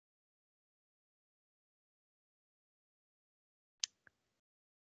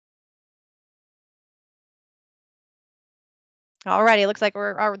Alrighty, it looks like the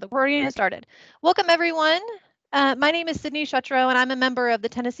recording has started. Welcome, everyone. My name is Sydney Shutro, and I'm a member of the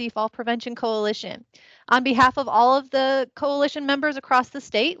Tennessee Fall Prevention Coalition. On behalf of all of the coalition members across the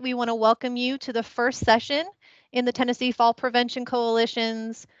state, we want to welcome you to the first session in the Tennessee Fall Prevention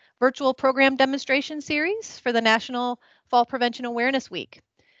Coalition's virtual program demonstration series for the National Fall Prevention Awareness Week.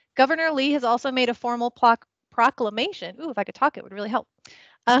 Governor Lee has also made a formal proclamation. Ooh, if I could talk, it would really help.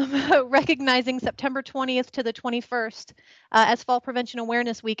 Recognizing September 20th to the 21st as Fall Prevention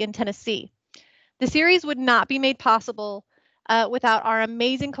Awareness Week in Tennessee. The series would not be made possible without our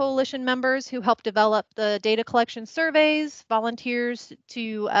amazing coalition members who helped develop the data collection surveys, volunteers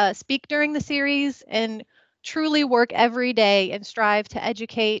to speak during the series, and truly work every day and strive to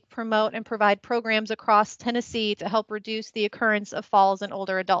educate, promote, and provide programs across Tennessee to help reduce the occurrence of falls in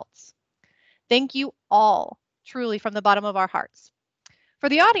older adults. Thank you all, truly from the bottom of our hearts. For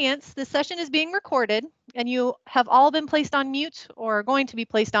the audience, this session is being recorded, and you have all been placed on mute or are going to be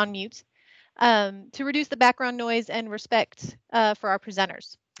placed on mute to reduce the background noise and respect for our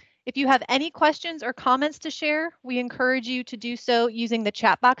presenters. If you have any questions or comments to share, we encourage you to do so using the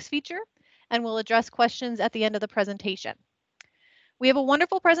chat box feature, and we'll address questions at the end of the presentation. We have a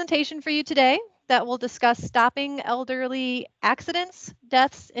wonderful presentation for you today that will discuss stopping elderly accidents,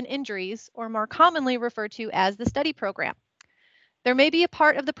 deaths, and injuries, or more commonly referred to as the STEADI program. There may be a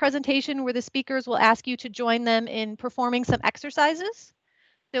part of the presentation where the speakers will ask you to join them in performing some exercises.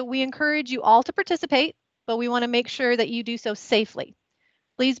 So we encourage you all to participate, but we want to make sure that you do so safely.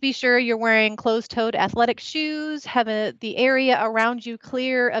 Please be sure you're wearing closed-toed athletic shoes, have the area around you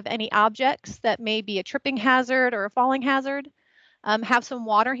clear of any objects that may be a tripping hazard or a falling hazard. Have some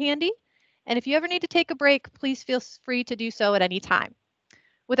water handy. And if you ever need to take a break, please feel free to do so at any time.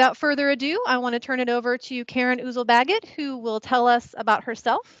 Without further ado, I want to turn it over to Karon Uzzell-Baggett, who will tell us about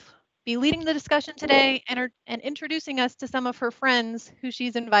herself, be leading the discussion today, and introducing us to some of her friends who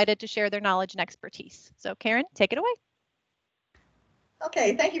she's invited to share their knowledge and expertise. So Karon, take it away.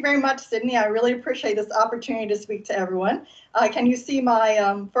 Okay, thank you very much, Sydney. I really appreciate this opportunity to speak to everyone. Can you see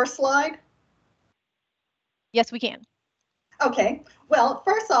my first slide? Yes, we can. Okay, well,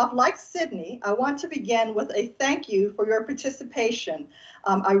 first off, like Sydney, I want to begin with a thank you for your participation.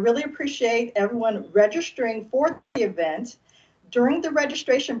 I really appreciate everyone registering for the event. During the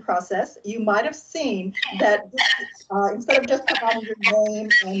registration process, you might have seen that instead of just providing your name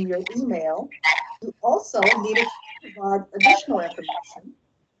and your email, you also needed to provide additional information,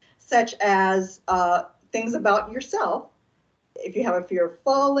 such as things about yourself, if you have a fear of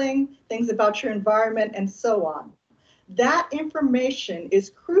falling, things about your environment, and so on. That information is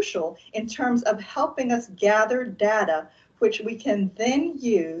crucial in terms of helping us gather data, which we can then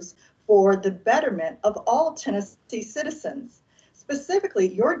use for the betterment of all Tennessee citizens.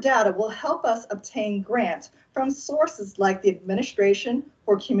 Specifically, your data will help us obtain grants from sources like the Administration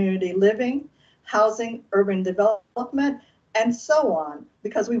for Community Living, Housing, Urban Development, and so on,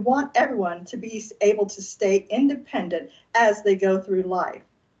 because we want everyone to be able to stay independent as they go through life.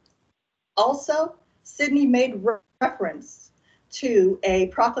 Also, Sydney made reference to a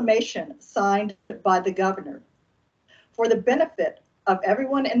proclamation signed by the governor. For the benefit of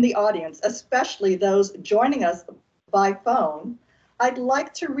everyone in the audience, especially those joining us by phone, I'd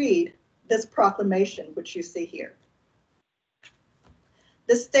like to read this proclamation, which you see here.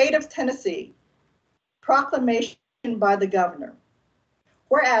 The State of Tennessee, proclamation by the governor.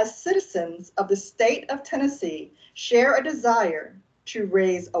 Whereas citizens of the state of Tennessee share a desire to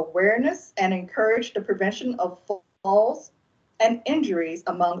raise awareness and encourage the prevention of falls and injuries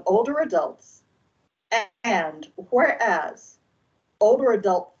among older adults. And whereas older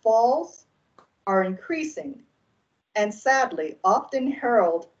adult falls are increasing and sadly often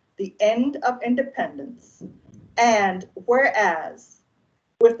herald the end of independence. And whereas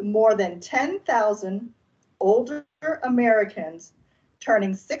with more than 10,000 older Americans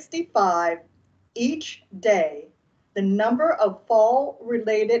turning 65 each day, the number of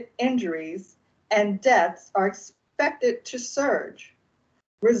fall-related injuries and deaths are expected to surge,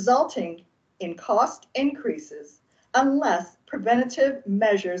 resulting in cost increases unless preventative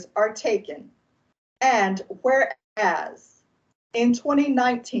measures are taken. And whereas in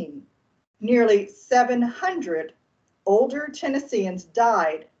 2019, nearly 700 older Tennesseans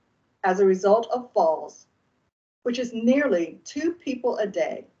died as a result of falls, which is nearly 2 people a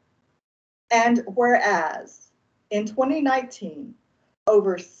day. And whereas in 2019,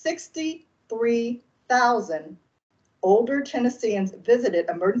 over 63,000 older Tennesseans visited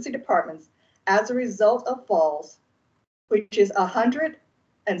emergency departments as a result of falls, which is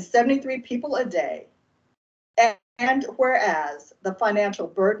 173 people a day. And whereas the financial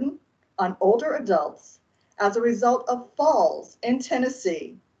burden on older adults as a result of falls in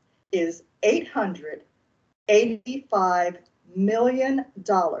Tennessee is $885 million.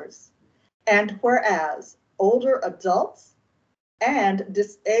 And whereas older adults and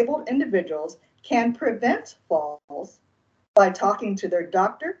disabled individuals can prevent falls by talking to their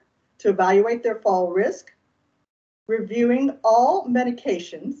doctor to evaluate their fall risk, reviewing all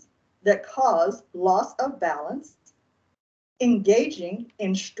medications that cause loss of balance, engaging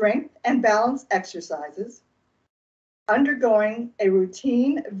in strength and balance exercises, undergoing a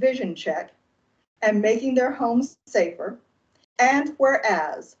routine vision check, and making their homes safer. And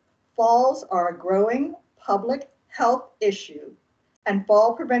whereas falls are a growing public health issue and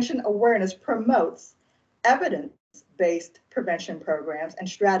fall prevention awareness promotes evidence-based prevention programs and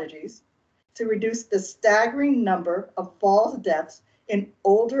strategies to reduce the staggering number of falls deaths in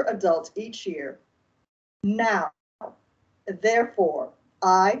older adults each year. Now, therefore,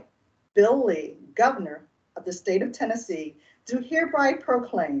 I, Bill Lee, Governor of the state of Tennessee, do hereby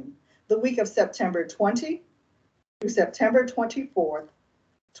proclaim the week of September 20 through September 24th,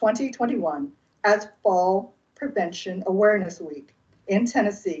 2021 as Fall Prevention Awareness Week in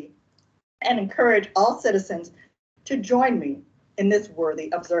Tennessee and encourage all citizens to join me in this worthy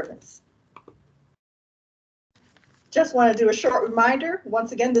observance. Just want to do a short reminder.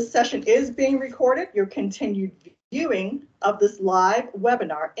 Once again, this session is being recorded. Your continued viewing of this live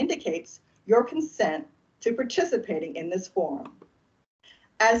webinar indicates your consent to participating in this forum.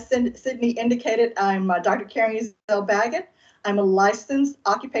 As Sydney indicated, I'm Dr. Karon Uzzell-Baggett. I'm a licensed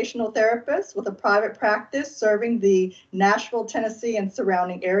occupational therapist with a private practice serving the Nashville, Tennessee, and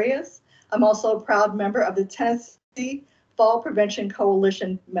surrounding areas. I'm also a proud member of the Tennessee Fall Prevention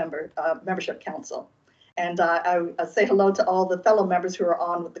Coalition Membership Council. And I say hello to all the fellow members who are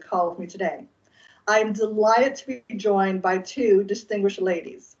on with the call with me today. I'm delighted to be joined by two distinguished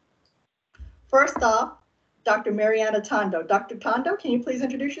ladies. First off, Dr. Mariana Tondo. Dr. Tondo, can you please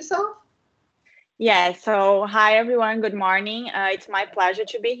introduce yourself? Yeah, so hi everyone, good morning. It's my pleasure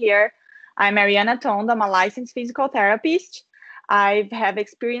to be here. I'm Mariana Tondo, I'm a licensed physical therapist. I have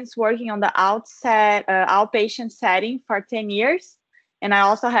experience working on the outpatient setting for 10 years. And I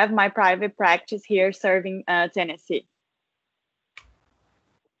also have my private practice here serving Tennessee.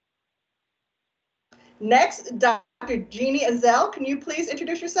 Next, Dr. Jeanne Ezell, can you please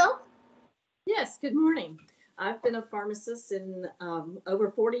introduce yourself? Yes, good morning. I've been a pharmacist in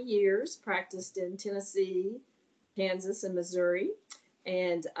over 40 years, practiced in Tennessee, Kansas, and Missouri.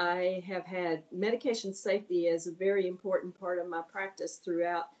 And I have had medication safety as a very important part of my practice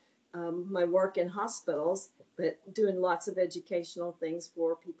throughout my work in hospitals, but doing lots of educational things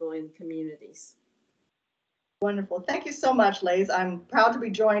for people in communities. Wonderful. Thank you so much, ladies. I'm proud to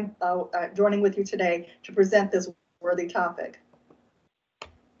be joining with you today to present this worthy topic.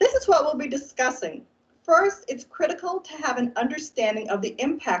 This is what we'll be discussing. First, it's critical to have an understanding of the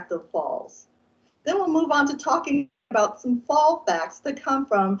impact of falls. Then we'll move on to talking about some fall facts that come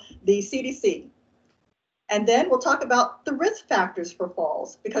from the CDC. And then we'll talk about the risk factors for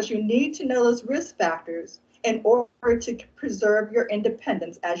falls, because you need to know those risk factors in order to preserve your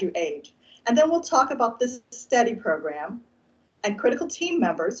independence as you age. And then we'll talk about this STEADI program and critical team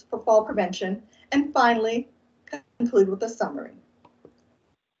members for fall prevention, and finally conclude with a summary.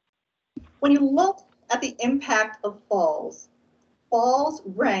 When you look at the impact of falls, falls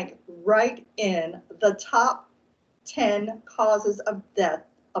rank right in the top 10 causes of death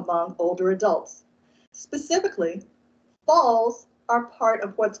among older adults. Specifically, falls are part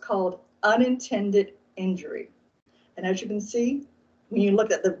of what's called unintended injury. And as you can see, when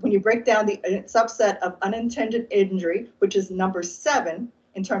you break down the subset of unintended injury, which is number 7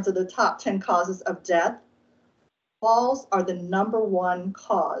 in terms of the top 10 causes of death, falls are the number 1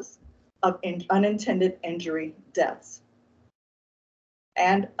 cause of unintended injury deaths.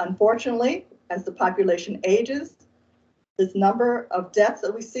 And unfortunately, as the population ages, this number of deaths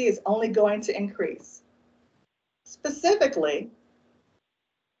that we see is only going to increase. Specifically,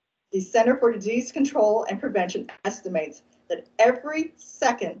 the Center for Disease Control and Prevention estimates that every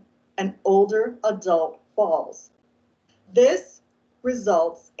second an older adult falls. This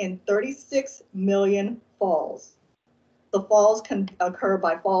results in 36 million falls. The falls can occur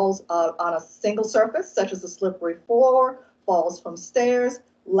by falls on a single surface, such as a slippery floor, falls from stairs,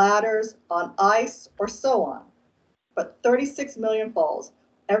 ladders, on ice, or so on. But 36 million falls.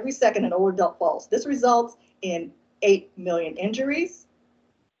 Every second an older adult falls. This results in 8 million injuries,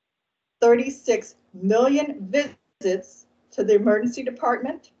 36 million visits to the emergency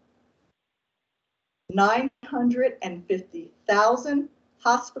department, 950,000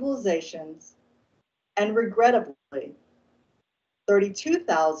 hospitalizations, and regrettably,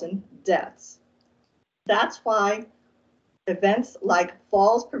 32,000 deaths. That's why events like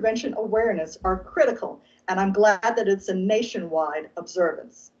falls prevention awareness are critical, and I'm glad that it's a nationwide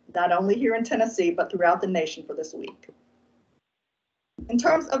observance, not only here in Tennessee, but throughout the nation for this week. In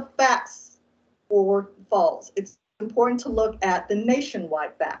terms of facts for falls, it's important to look at the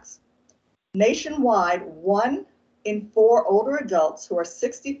nationwide facts. Nationwide, 1 in 4 older adults who are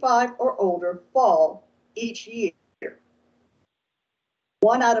 65 or older fall each year.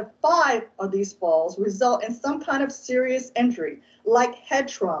 1 out of 5 of these falls result in some kind of serious injury, like head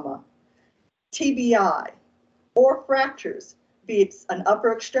trauma, TBI, or fractures, be it an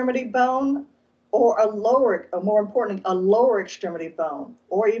upper extremity bone or a lower, or more important, a lower extremity bone,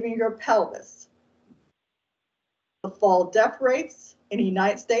 or even your pelvis. The fall death rates in the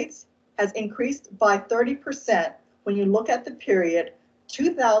United States has increased by 30% when you look at the period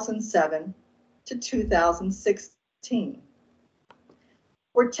 2007 to 2016.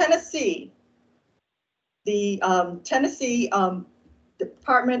 For Tennessee, the Tennessee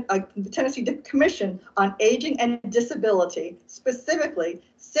Commission on Aging and Disability, specifically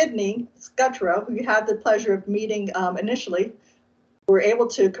Sydney Scutrow, who you had the pleasure of meeting initially, were able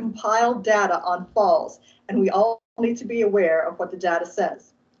to compile data on falls, and we all need to be aware of what the data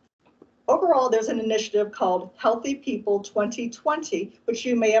says. Overall, there's an initiative called Healthy People 2020, which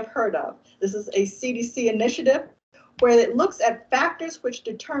you may have heard of. This is a CDC initiative where it looks at factors which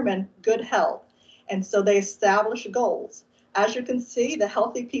determine good health. And so they establish goals. As you can see, the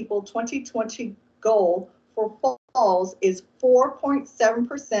Healthy People 2020 goal for falls is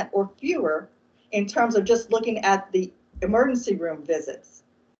 4.7% or fewer in terms of just looking at the emergency room visits.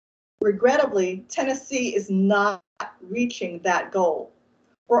 Regrettably, Tennessee is not reaching that goal.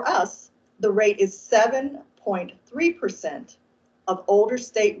 For us, the rate is 7.3% of older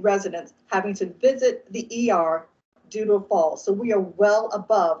state residents having to visit the ER due to a fall. So we are well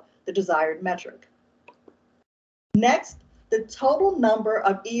above the desired metric. Next, the total number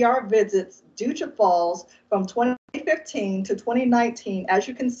of ER visits due to falls from 2015 to 2019, as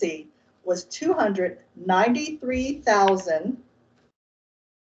you can see, was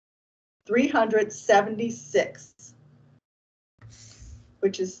 293,376,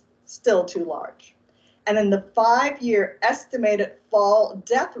 which is still too large. And then the 5-year estimated fall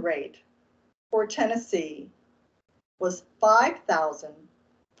death rate for Tennessee was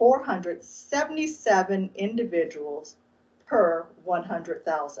 5,477 individuals per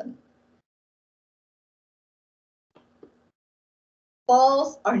 100,000.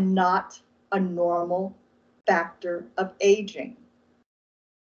 Falls are not a normal factor of aging.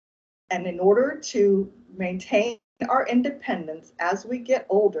 And in order to maintain our independence as we get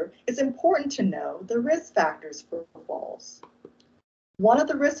older, it's important to know the risk factors for falls. One of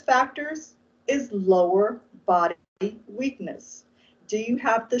the risk factors is lower body weakness. Do you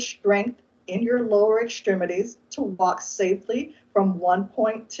have the strength in your lower extremities to walk safely from one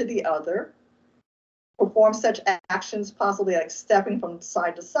point to the other? Perform such actions possibly like stepping from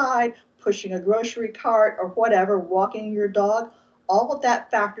side to side, pushing a grocery cart or whatever, walking your dog. All of that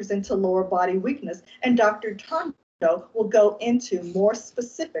factors into lower body weakness, and Dr. Tondo will go into more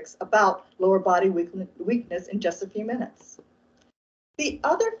specifics about lower body weakness in just a few minutes. The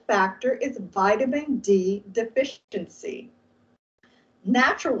other factor is vitamin D deficiency.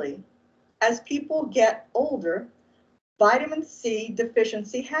 Naturally, as people get older, vitamin C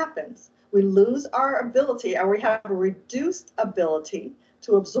deficiency happens. We lose our ability, or we have a reduced ability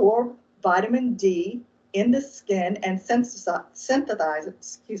to absorb vitamin D in the skin and synthesize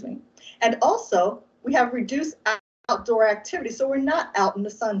it, And also, we have reduced outdoor activity, so we're not out in the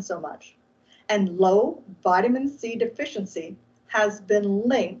sun so much. And low vitamin C deficiency has been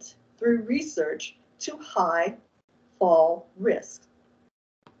linked through research to high fall risk.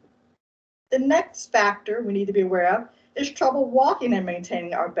 The next factor we need to be aware of is trouble walking and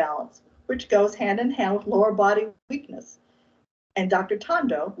maintaining our balance, which goes hand in hand with lower body weakness. And Dr.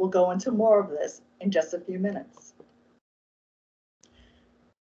 Tondo will go into more of this in just a few minutes.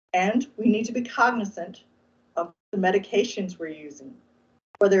 And we need to be cognizant of the medications we're using,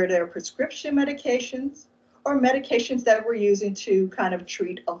 whether they're prescription medications or medications that we're using to kind of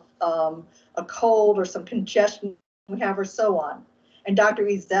treat a cold or some congestion we have or so on. And Dr.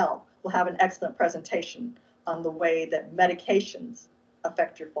 Ezell will have an excellent presentation on the way that medications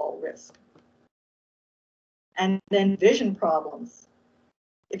affect your fall risk. And then vision problems.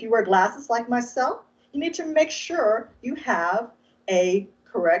 If you wear glasses like myself, you need to make sure you have a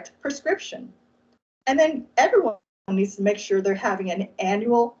correct prescription. And then everyone needs to make sure they're having an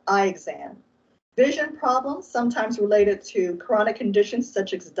annual eye exam. Vision problems, sometimes related to chronic conditions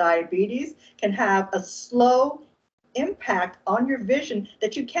such as diabetes, can have a slow impact on your vision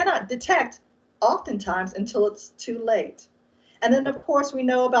that you cannot detect oftentimes until it's too late. And then, of course, we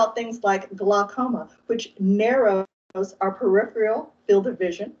know about things like glaucoma, which narrows our peripheral field of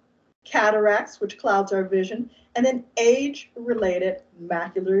vision, cataracts, which clouds our vision, and then age-related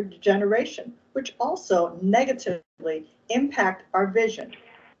macular degeneration, which also negatively impact our vision.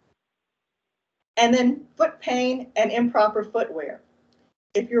 And then foot pain and improper footwear.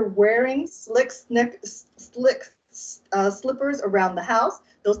 If you're wearing slippers around the house,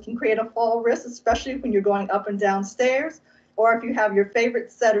 those can create a fall risk, especially when you're going up and down stairs, or if you have your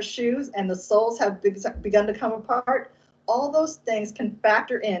favorite set of shoes and the soles have begun to come apart. All those things can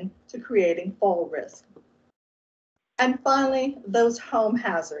factor in to creating fall risk. And finally, those home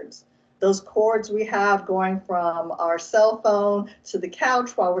hazards. Those cords we have going from our cell phone to the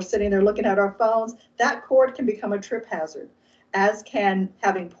couch while we're sitting there looking at our phones, that cord can become a trip hazard, as can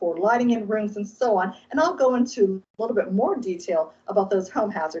having poor lighting in rooms and so on. And I'll go into a little bit more detail about those home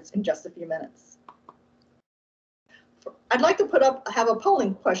hazards in just a few minutes. I'd like to have a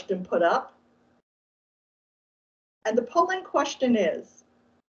polling question put up. And the polling question is,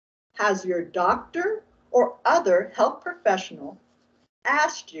 has your doctor or other health professional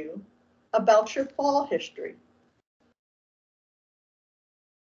asked you about your fall history?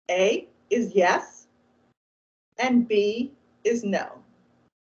 A is yes, and B is no.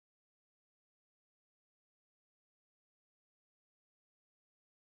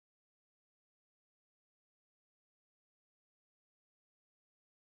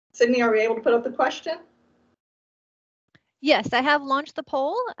 Sydney, are we able to put up the question? Yes, I have launched the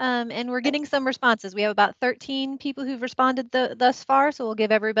poll, and we're getting some responses. We have about 13 people who've responded thus far, so we'll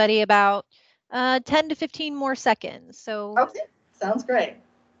give everybody about 10 to 15 more seconds. So, okay, sounds great.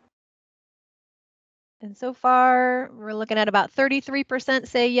 And so far, we're looking at about 33%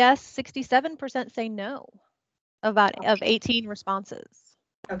 say yes, 67% say no, of 18 responses.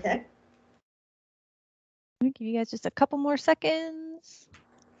 Okay. I'll give you guys just a couple more seconds.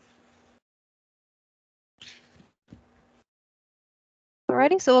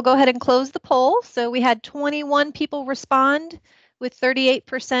 Alrighty, so we'll go ahead and close the poll. So we had 21 people respond, with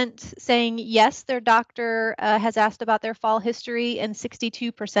 38% saying yes, their doctor has asked about their fall history, and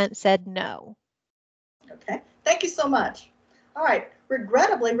 62% said no. Okay, thank you so much. All right,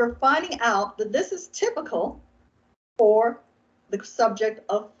 regrettably, we're finding out that this is typical for the subject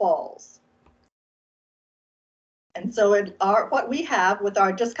of falls. And so what we have with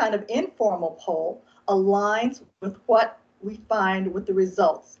our just kind of informal poll aligns with what we find with the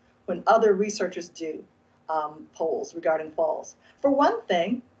results when other researchers do polls regarding falls. For one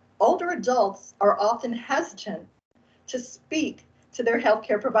thing, older adults are often hesitant to speak to their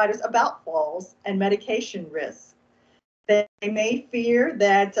healthcare providers about falls and medication risks. They may fear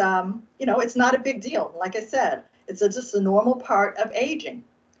that, it's not a big deal. Like I said, it's just a normal part of aging.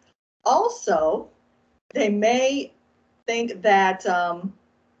 Also, they may think that,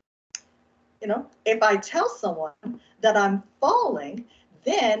 if I tell someone that I'm falling,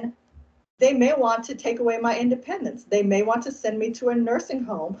 then they may want to take away my independence. They may want to send me to a nursing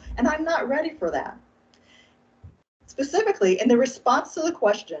home, and I'm not ready for that. Specifically, in the response to the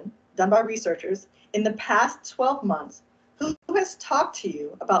question done by researchers, in the past 12 months, who has talked to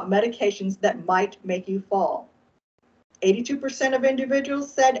you about medications that might make you fall? 82% of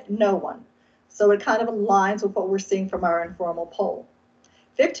individuals said no one. So it kind of aligns with what we're seeing from our informal poll.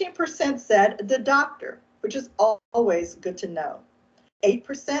 15% said the doctor, which is always good to know.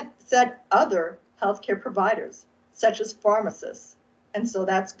 8% said other healthcare providers, such as pharmacists, and so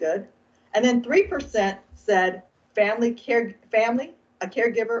that's good. And then 3% said a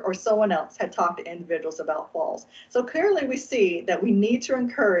caregiver, or someone else had talked to individuals about falls. So clearly we see that we need to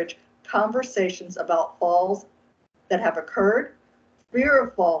encourage conversations about falls that have occurred, fear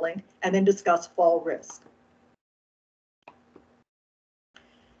of falling, and then discuss fall risk.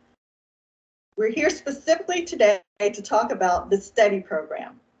 We're here specifically today to talk about the STEADI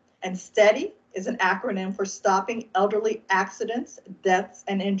program. And STEADI is an acronym for Stopping Elderly Accidents, Deaths,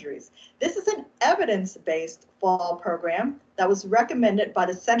 and Injuries. This is an evidence-based fall program that was recommended by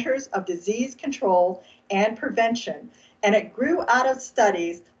the Centers of Disease Control and Prevention, and it grew out of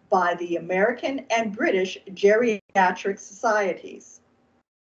studies by the American and British geriatric societies.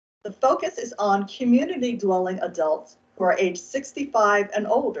 The focus is on community-dwelling adults who are age 65 and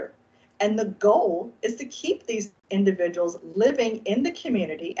older. And the goal is to keep these individuals living in the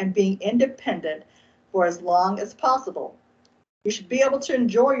community and being independent for as long as possible. You should be able to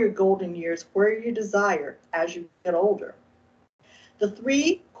enjoy your golden years where you desire as you get older. The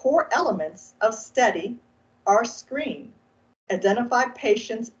 3 core elements of STEADI are screen, identify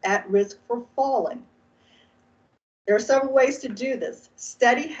patients at risk for falling. There are several ways to do this.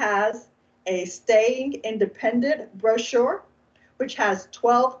 STEADI has a staying independent brochure, which has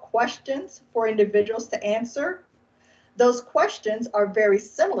 12 questions for individuals to answer. Those questions are very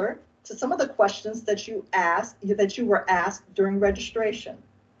similar to some of the questions that you were asked during registration.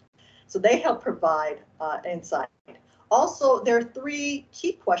 So they help provide insight. Also, there are 3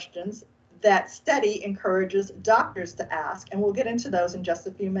 key questions that STEADI encourages doctors to ask, and we'll get into those in just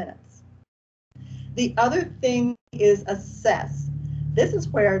a few minutes. The other thing is assess. This is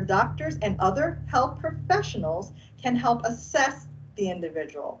where doctors and other health professionals can help assess the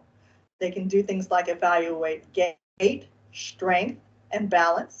individual. They can do things like evaluate gait, strength, and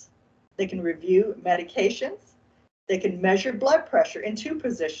balance. They can review medications. They can measure blood pressure in 2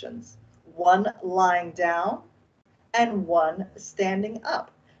 positions, one lying down and one standing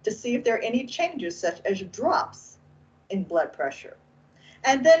up, to see if there are any changes such as drops in blood pressure.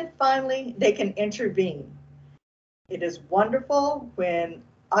 And then finally, they can intervene. It is wonderful when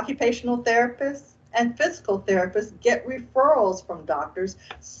occupational therapists and physical therapists get referrals from doctors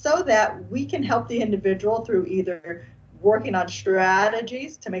so that we can help the individual through either working on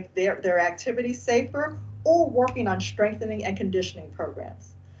strategies to make their activities safer or working on strengthening and conditioning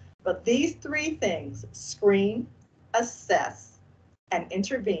programs. But these 3 things, screen, assess, and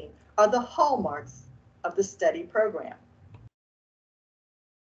intervene, are the hallmarks of the STEADI program.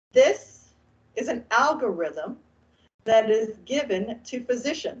 This is an algorithm that is given to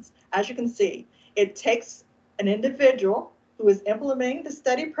physicians. As you can see, it takes an individual who is implementing the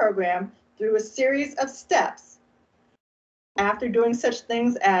STEADI program through a series of steps. After doing such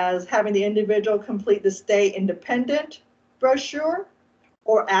things as having the individual complete the Stay Independent brochure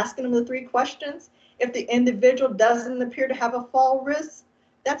or asking them the 3 questions, if the individual doesn't appear to have a fall risk,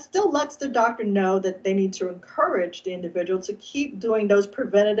 that still lets the doctor know that they need to encourage the individual to keep doing those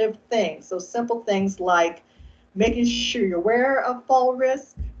preventative things. So simple things like making sure you're aware of fall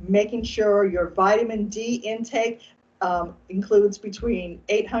risk, making sure your vitamin D intake includes between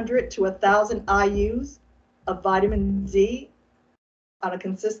 800 to 1,000 IUs of vitamin D on a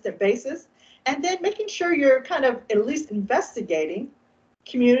consistent basis, and then making sure you're kind of at least investigating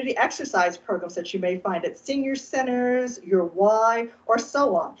community exercise programs that you may find at senior centers, your Y, or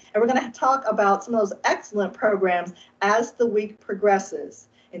so on. And we're going to talk about some of those excellent programs as the week progresses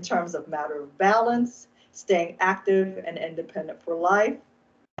in terms of matter of balance, staying active and independent for life,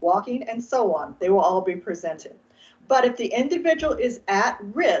 walking, and so on. They will all be presented. But if the individual is at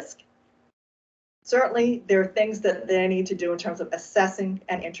risk, certainly there are things that they need to do in terms of assessing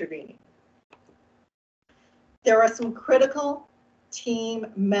and intervening. There are some critical team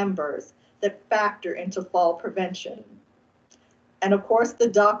members that factor into fall prevention. And of course, the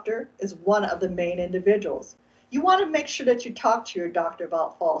doctor is one of the main individuals. You want to make sure that you talk to your doctor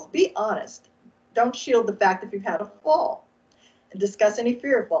about falls. Be honest. Don't shield the fact that you've had a fall and discuss any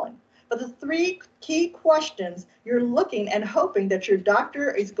fear of falling. But the 3 key questions you're looking and hoping that your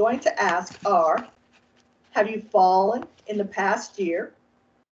doctor is going to ask are, have you fallen in the past year?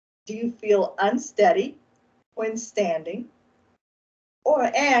 Do you feel unsteady when standing?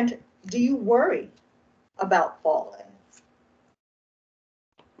 And do you worry about falling?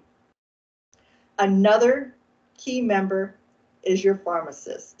 Another key member is your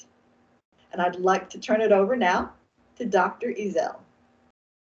pharmacist. And I'd like to turn it over now to Dr. Ezell.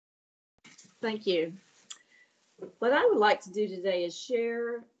 Thank you. What I would like to do today is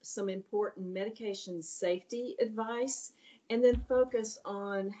share some important medication safety advice and then focus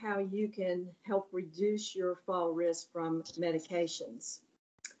on how you can help reduce your fall risk from medications.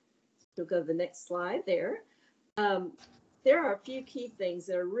 You'll go to the next slide there. There are a few key things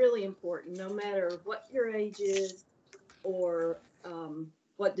that are really important, no matter what your age is or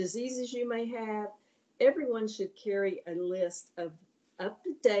what diseases you may have. Everyone should carry a list of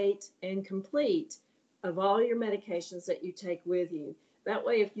up-to-date and complete of all your medications that you take with you. That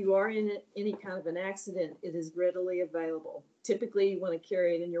way, if you are in any kind of an accident, it is readily available. Typically, you want to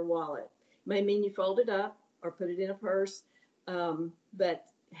carry it in your wallet. It may mean you fold it up or put it in a purse, but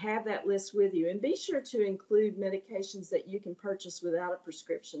have that list with you. And be sure to include medications that you can purchase without a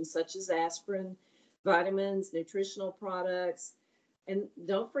prescription, such as aspirin, vitamins, nutritional products. And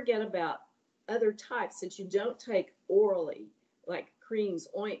don't forget about other types that you don't take orally, like creams,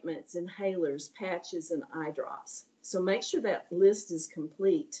 ointments, inhalers, patches, and eye drops. So make sure that list is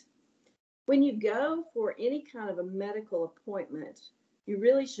complete. When you go for any kind of a medical appointment, you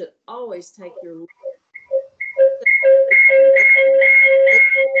really should always take your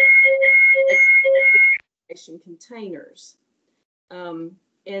containers.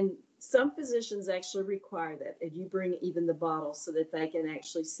 And some physicians actually require that you bring even the bottle so that they can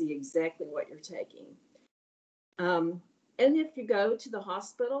actually see exactly what you're taking. And if you go to the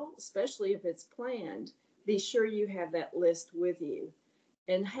hospital, especially if it's planned, be sure you have that list with you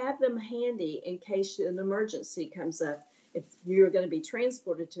and have them handy in case an emergency comes up. If you're going to be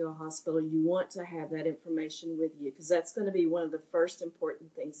transported to a hospital, you want to have that information with you because that's going to be one of the first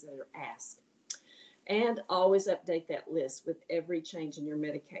important things that are asked. And always update that list with every change in your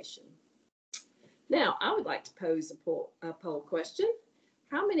medication. Now, I would like to pose a poll question.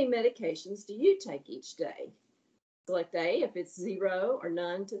 How many medications do you take each day? Select A if it's 0 or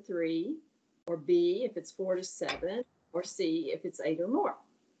none to 3, or B if it's 4 to 7, or C if it's 8 or more.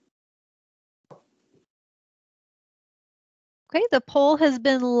 Okay, the poll has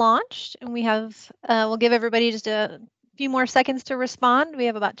been launched, and we have, we'll give everybody just a few more seconds to respond. We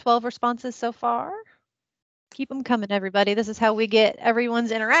have about 12 responses so far. Keep them coming, everybody. This is how we get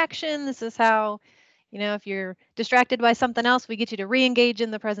everyone's interaction. This is how, you know, if you're distracted by something else, we get you to re-engage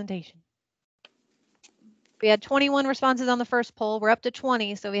in the presentation. We had 21 responses on the first poll. We're up to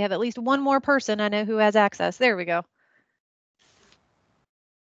 20, so we have at least one more person I know who has access. There we go.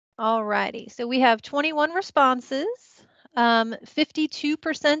 All righty, so we have 21 responses.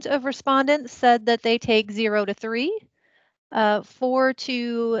 52% of respondents said that they take 0 to 3, 4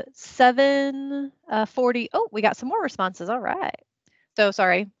 to 7, 40. Oh, we got some more responses. All right. So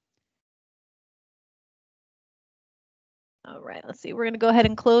sorry. All right, let's see. We're going to go ahead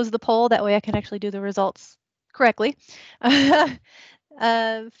and close the poll. That way I can actually do the results correctly.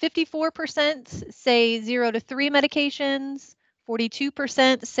 54% say 0 to 3 medications.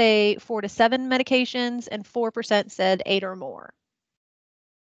 42% say 4 to 7 medications, and 4% said 8 or more.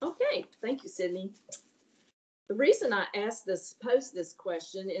 Okay, thank you, Sydney. The reason I posed this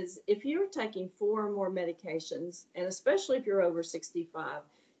question is if you're taking 4 or more medications, and especially if you're over 65,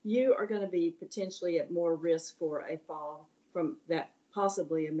 you are going to be potentially at more risk for a fall from that,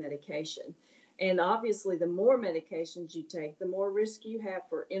 possibly a medication. And obviously, the more medications you take, the more risk you have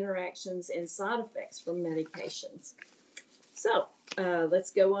for interactions and side effects from medications. So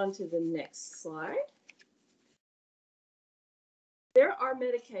let's go on to the next slide. There are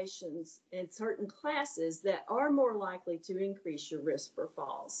medications in certain classes that are more likely to increase your risk for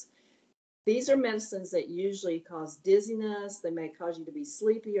falls. These are medicines that usually cause dizziness. They may cause you to be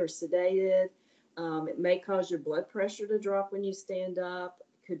sleepy or sedated. It may cause your blood pressure to drop when you stand up.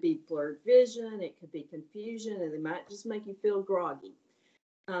 It could be blurred vision. It could be confusion, and they might just make you feel groggy.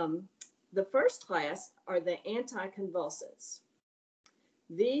 The first class are the anticonvulsants.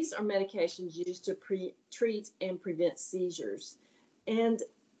 These are medications used to treat and prevent seizures. And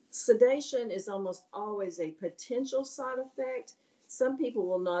sedation is almost always a potential side effect. Some people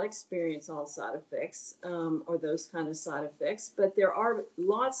will not experience all side effects or those kind of side effects, but there are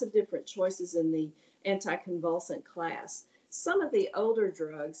lots of different choices in the anticonvulsant class. Some of the older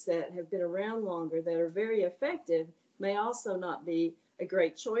drugs that have been around longer that are very effective may also not be a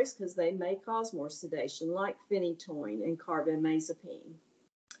great choice because they may cause more sedation, like phenytoin and carbamazepine.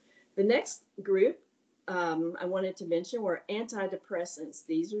 The next group I wanted to mention were antidepressants.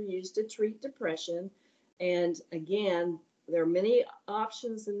 These are used to treat depression. And again, there are many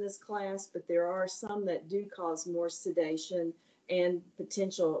options in this class, but there are some that do cause more sedation and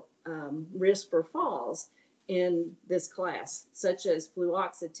potential risk for falls in this class, such as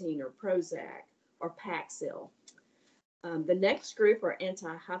fluoxetine or Prozac or Paxil. The next group are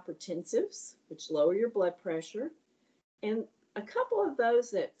antihypertensives, which lower your blood pressure. And a couple of those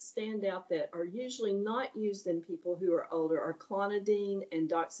that stand out that are usually not used in people who are older are clonidine and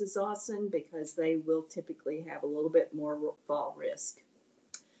doxazosin because they will typically have a little bit more fall risk.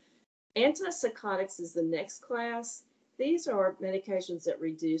 Antipsychotics is the next class. These are medications that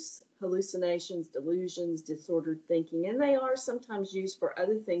reduce hallucinations, delusions, disordered thinking, and they are sometimes used for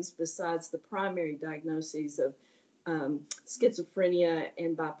other things besides the primary diagnoses of schizophrenia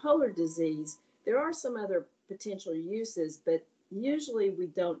and bipolar disease. There are some other potential uses, but usually we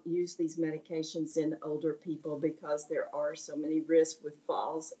don't use these medications in older people because there are so many risks with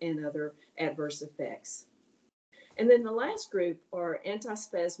falls and other adverse effects. And then the last group are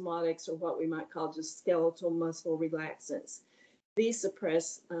antispasmodics, or what we might call just skeletal muscle relaxants. These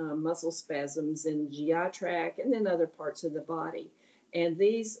suppress muscle spasms in the GI tract and then other parts of the body. And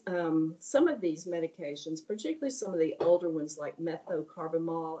these, some of these medications, particularly some of the older ones like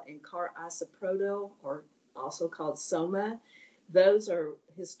methocarbamol and car-isoprodyl, or also called Soma, those are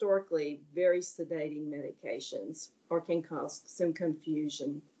historically very sedating medications or can cause some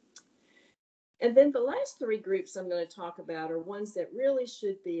confusion. And then the last 3 groups I'm going to talk about are ones that really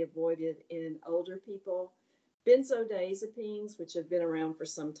should be avoided in older people. Benzodiazepines, which have been around for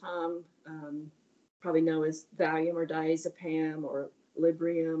some time, probably known as Valium or diazepam or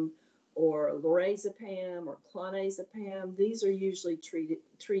Librium, or lorazepam or clonazepam. These are usually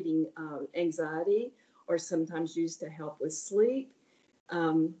treating anxiety, or sometimes used to help with sleep.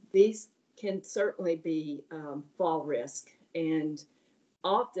 These can certainly be fall risk and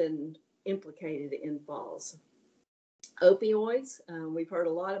often implicated in falls. Opioids, we've heard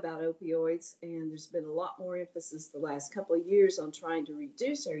a lot about opioids, and there's been a lot more emphasis the last couple of years on trying to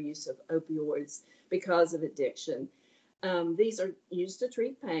reduce our use of opioids because of addiction. These are used to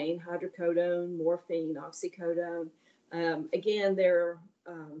treat pain: hydrocodone, morphine, oxycodone. Again,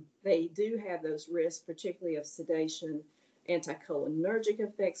 they do have those risks, particularly of sedation, anticholinergic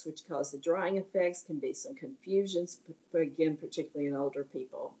effects, which cause the drying effects, can be some confusions, but again, particularly in older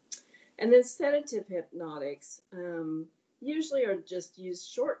people. And then sedative hypnotics usually are just used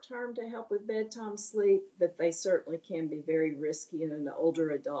short term to help with bedtime sleep, but they certainly can be very risky in an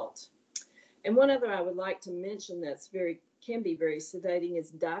older adult. And one other I would like to mention that's can be very sedating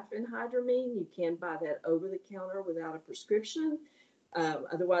is diphenhydramine. You can buy that over the counter without a prescription,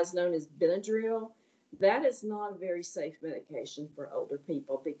 otherwise known as Benadryl. That is not a very safe medication for older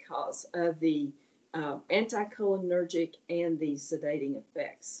people because of the anticholinergic and the sedating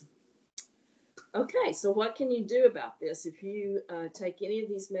effects. Okay, so what can you do about this if you take any of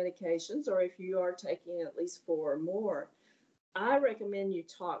these medications, or if you are taking at least 4 or more? I recommend you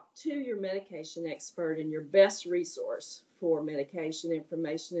talk to your medication expert and your best resource for medication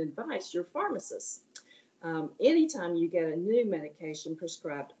information and advice, your pharmacist. Anytime you get a new medication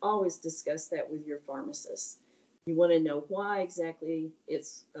prescribed, always discuss that with your pharmacist. You want to know why exactly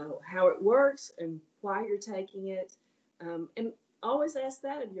it's, how it works and why you're taking it. And always ask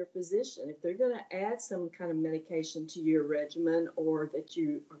that of your physician. If they're going to add some kind of medication to your regimen or that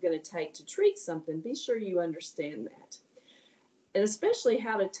you are going to take to treat something, be sure you understand that. And especially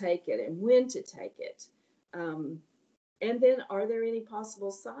how to take it and when to take it. And then, are there any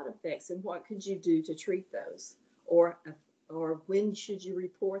possible side effects, and what could you do to treat those? Or when should you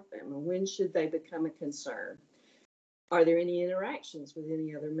report them, or when should they become a concern? Are there any interactions with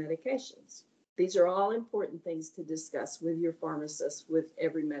any other medications? These are all important things to discuss with your pharmacist with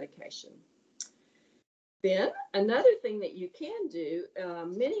every medication. Then, another thing that you can do,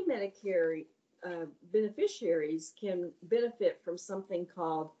 many Medicare beneficiaries can benefit from something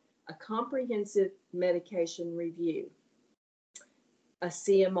called a comprehensive medication review, a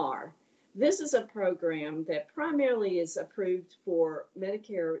CMR. This is a program that primarily is approved for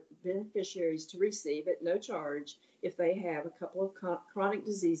Medicare beneficiaries to receive at no charge if they have a couple of chronic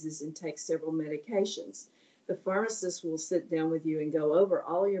diseases and take several medications. The pharmacist will sit down with you and go over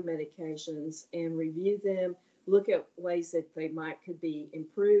all your medications and review them, look at ways that they could be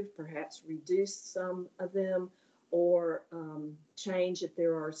improved, perhaps reduce some of them, or change if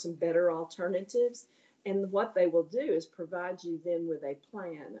there are some better alternatives. And what they will do is provide you then with a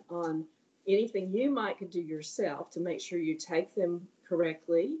plan on anything you might could do yourself to make sure you take them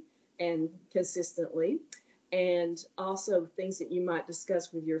correctly and consistently, and also things that you might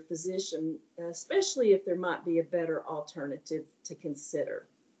discuss with your physician, especially if there might be a better alternative to consider.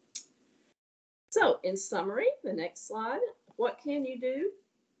 So in summary, the next slide, what can you do?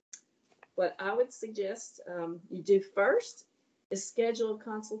 What I would suggest you do first is schedule a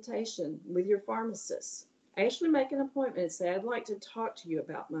consultation with your pharmacist. Actually make an appointment and say, I'd like to talk to you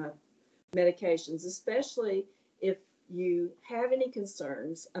about my medications, especially if you have any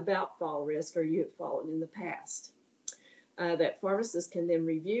concerns about fall risk or you have fallen in the past. That pharmacist can then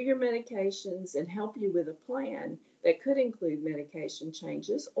review your medications and help you with a plan that could include medication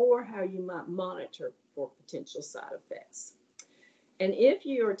changes or how you might monitor for potential side effects. And if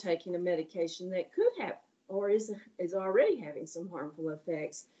you are taking a medication that could have or is already having some harmful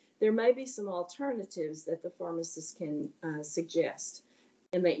effects, there may be some alternatives that the pharmacist can suggest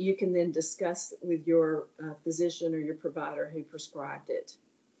and that you can then discuss with your physician or your provider who prescribed it.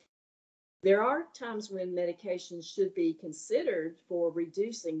 There are times when medications should be considered for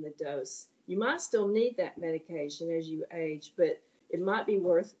reducing the dose. You might still need that medication as you age, but it might be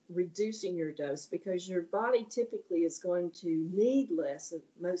worth reducing your dose because your body typically is going to need less of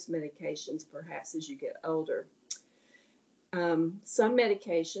most medications, perhaps as you get older. Some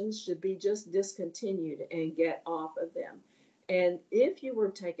medications should be just discontinued and get off of them. And if you were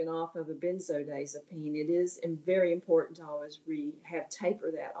taken off of a benzodiazepine, it is very important to always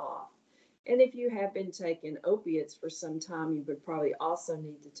taper that off. And if you have been taking opiates for some time, you would probably also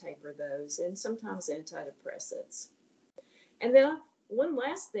need to taper those, and sometimes antidepressants. And then one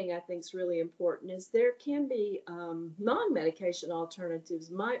last thing I think is really important is there can be non-medication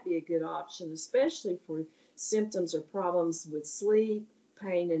alternatives might be a good option, especially for symptoms or problems with sleep,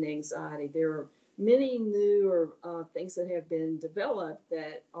 pain, and anxiety. There are many newer things that have been developed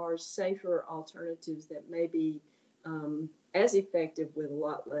that are safer alternatives that may be as effective with a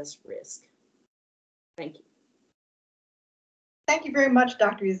lot less risk. Thank you. Thank you very much,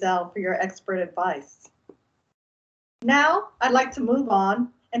 Dr. Ezell, for your expert advice. Now, I'd like to move on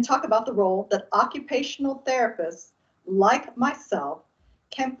and talk about the role that occupational therapists, like myself,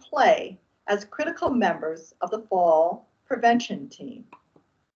 can play as critical members of the fall prevention team.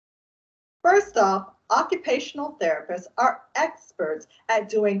 First off, occupational therapists are experts at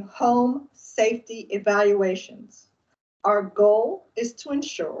doing home safety evaluations. Our goal is to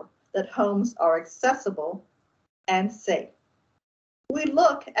ensure that homes are accessible and safe. We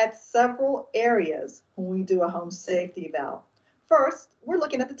look at several areas when we do a home safety eval. First, we're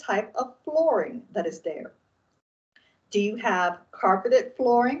looking at the type of flooring that is there. Do you have carpeted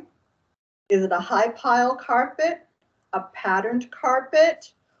flooring? Is it a high pile carpet, a patterned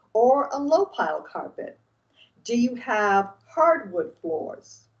carpet, or a low pile carpet? Do you have hardwood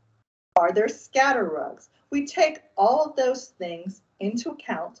floors? Are there scatter rugs? We take all of those things into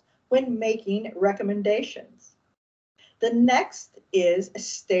account when making recommendations. The next is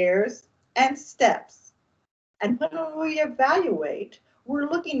stairs and steps. And when we evaluate, we're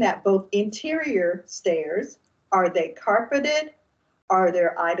looking at both interior stairs. Are they carpeted? Are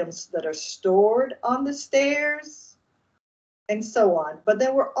there items that are stored on the stairs? And so on. But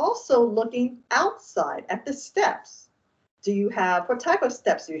then we're also looking outside at the steps. Do you have, what type of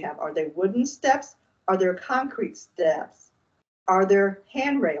steps do you have? Are they wooden steps? Are there concrete steps? Are there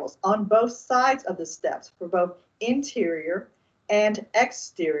handrails on both sides of the steps for both interior and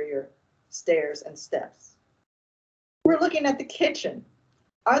exterior stairs and steps? We're looking at the kitchen.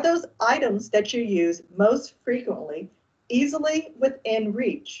 Are those items that you use most frequently easily within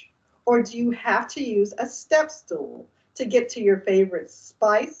reach? Or do you have to use a step stool to get to your favorite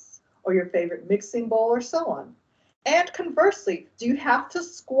spice or your favorite mixing bowl or so on? And conversely, do you have to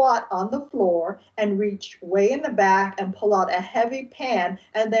squat on the floor and reach way in the back and pull out a heavy pan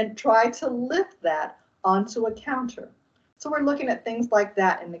and then try to lift that onto a counter? So we're looking at things like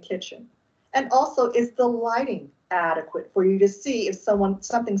that in the kitchen. And also, is the lighting adequate for you to see if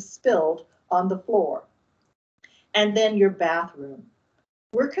something spilled on the floor? And then your bathroom.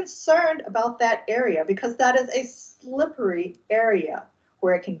 We're concerned about that area because that is a slippery area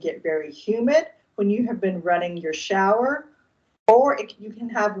where it can get very humid when you have been running your shower, or you can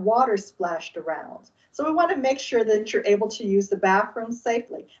have water splashed around. So we want to make sure that you're able to use the bathroom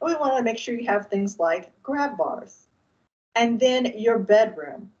safely. And we want to make sure you have things like grab bars. And then your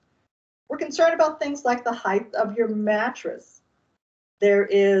bedroom. We're concerned about things like the height of your mattress. There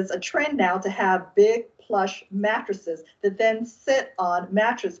is a trend now to have big plush mattresses that then sit on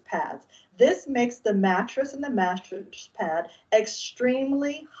mattress pads. This makes the mattress and the mattress pad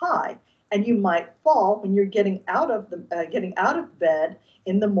extremely high, and you might fall when you're getting out of bed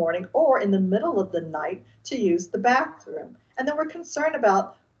in the morning or in the middle of the night to use the bathroom. And then we're concerned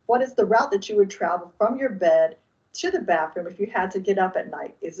about what is the route that you would travel from your bed to the bathroom if you had to get up at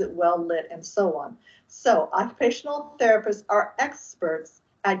night. Is it well lit, and so on? So occupational therapists are experts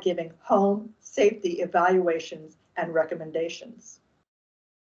at giving home safety evaluations and recommendations.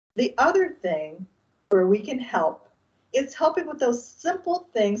 The other thing where we can help is helping with those simple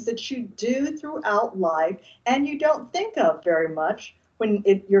things that you do throughout life and you don't think of very much when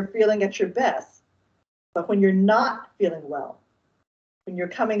you're feeling at your best. But when you're not feeling well, when you're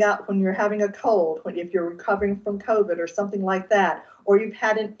coming out, when you're having a cold, if you're recovering from COVID or something like that, or you've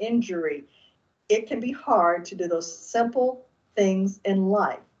had an injury, it can be hard to do those simple things in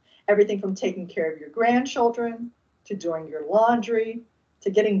life. Everything from taking care of your grandchildren, to doing your laundry, to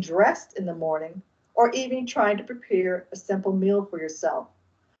getting dressed in the morning, or even trying to prepare a simple meal for yourself.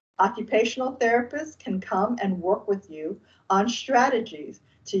 Occupational therapists can come and work with you on strategies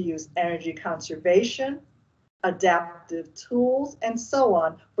to use energy conservation, adaptive tools, and so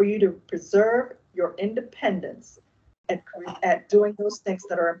on for you to preserve your independence at doing those things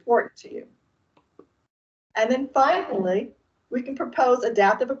that are important to you. And then finally, we can propose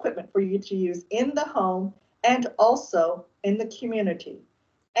adaptive equipment for you to use in the home and also in the community.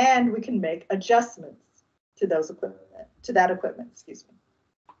 And we can make adjustments to that equipment, excuse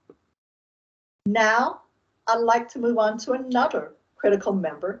me. Now, I'd like to move on to another critical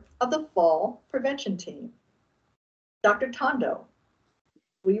member of the fall prevention team. Dr. Tondo,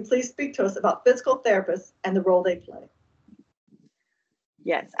 will you please speak to us about physical therapists and the role they play?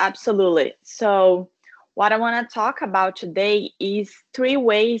 Yes, absolutely. So what I want to talk about today is 3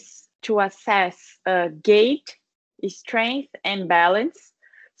 ways to assess gait, strength, and balance.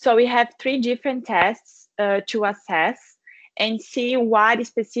 So we have 3 different tests to assess, and see what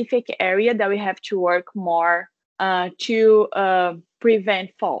specific area that we have to work more to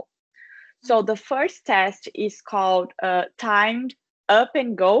prevent fall. So the first test is called timed up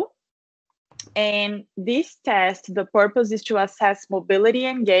and go. And this test, the purpose is to assess mobility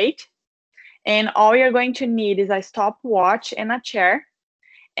and gait. And all you're going to need is a stopwatch and a chair.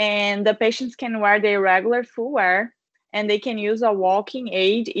 And the patients can wear their regular full wear, and they can use a walking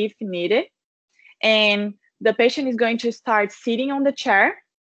aid if needed. And the patient is going to start sitting on the chair.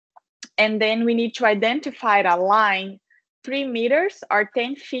 And then we need to identify a line 3 meters or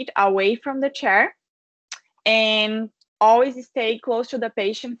 10 feet away from the chair, and always stay close to the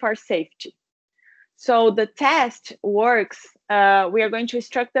patient for safety. So the test works. We are going to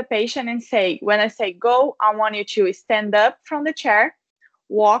instruct the patient and say, when I say go, I want you to stand up from the chair,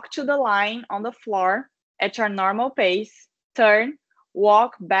 walk to the line on the floor at your normal pace, turn,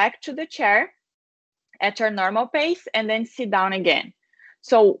 walk back to the chair at your normal pace, and then sit down again.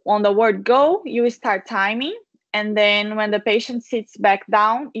 So on the word go, you start timing, and then when the patient sits back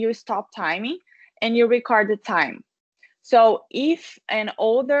down, you stop timing and you record the time. So if an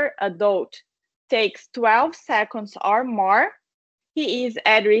older adult takes 12 seconds or more, he is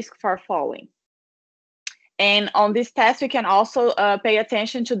at risk for falling. And on this test, we can also pay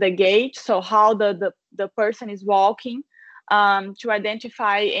attention to the gait, so how the person is walking, to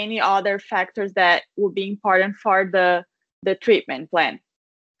identify any other factors that would be important for the treatment plan.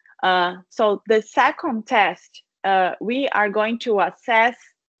 So the second test, we are going to assess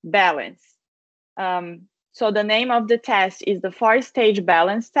balance. So the name of the test is the 4-stage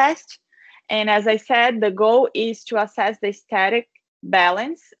balance test. And as I said, the goal is to assess the static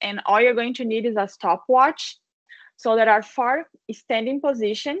balance, and all you're going to need is a stopwatch. So there are 4 standing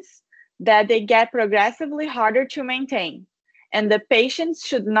positions that they get progressively harder to maintain. And the patients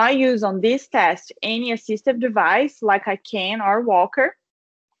should not use on this test any assistive device like a cane or walker,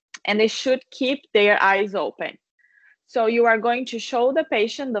 and they should keep their eyes open. So you are going to show the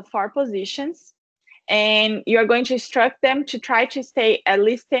patient the 4 positions, and you're going to instruct them to try to stay at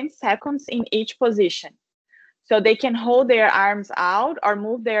least 10 seconds in each position. So they can hold their arms out or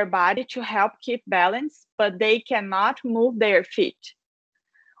move their body to help keep balance, but they cannot move their feet.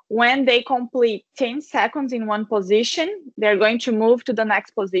 When they complete 10 seconds in one position, they're going to move to the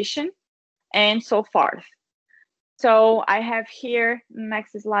next position, and so forth. So I have here,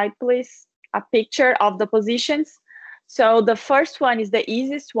 next slide, please, a picture of the positions. So the first one is the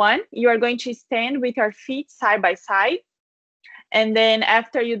easiest one. You are going to stand with your feet side by side. And then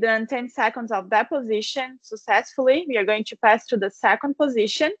after you've done 10 seconds of that position successfully, we are going to pass to the second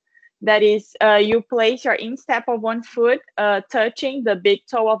position. That is, you place your instep of one foot touching the big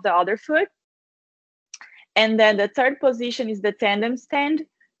toe of the other foot. And then the third position is the tandem stand,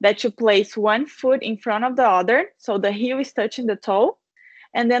 that you place one foot in front of the other, so the heel is touching the toe.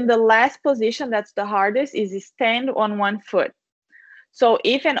 And then the last position, that's the hardest, is stand on one foot. So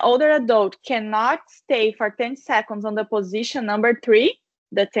if an older adult cannot stay for 10 seconds on the position number 3,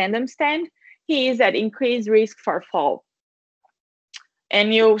 the tandem stand, he is at increased risk for fall.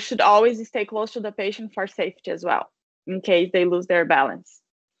 And you should always stay close to the patient for safety as well, in case they lose their balance.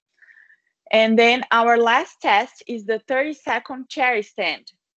 And then our last test is the 30-second chair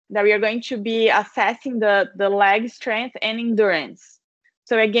stand, that we are going to be assessing the leg strength and endurance.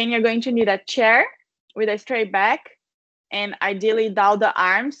 So again, you're going to need a chair with a straight back, and ideally down the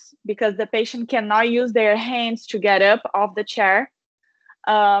arms, because the patient cannot use their hands to get up off the chair,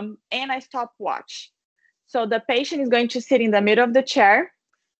 and a stopwatch. So the patient is going to sit in the middle of the chair,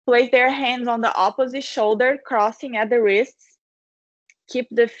 place their hands on the opposite shoulder, crossing at the wrists, keep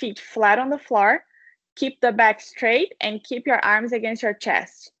the feet flat on the floor, keep the back straight, and keep your arms against your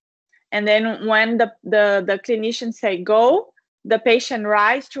chest. And then when the clinician say go, the patient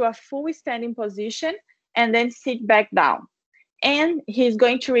rise to a full standing position and then sit back down. And he's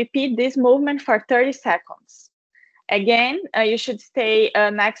going to repeat this movement for 30 seconds. Again, you should stay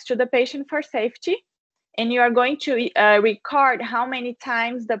next to the patient for safety. And you are going to record how many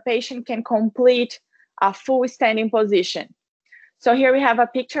times the patient can complete a full standing position. So here we have a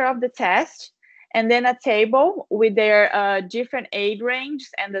picture of the test, and then a table with their different age ranges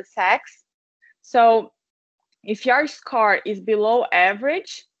and the sex. So if your score is below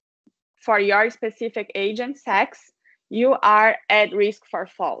average for your specific age and sex, you are at risk for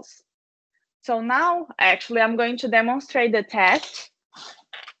falls. So now, actually, I'm going to demonstrate the test.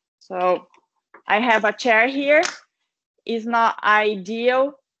 So I have a chair here. It's not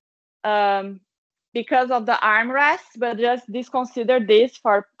ideal because of the armrest, but just disconsider this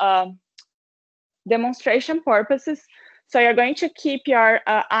for demonstration purposes. So you're going to keep your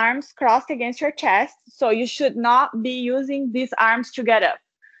arms crossed against your chest. So you should not be using these arms to get up.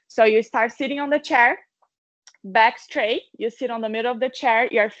 So you start sitting on the chair, back straight. You sit on the middle of the chair,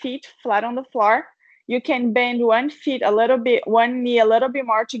 your feet flat on the floor. You can bend one knee a little bit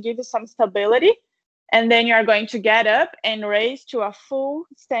more to give you some stability. And then you're going to get up and raise to a full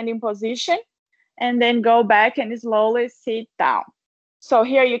standing position, and then go back and slowly sit down. So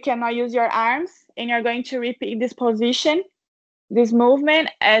here you can now use your arms, and you're going to repeat this position, this movement,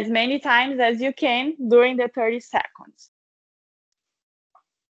 as many times as you can during the 30 seconds.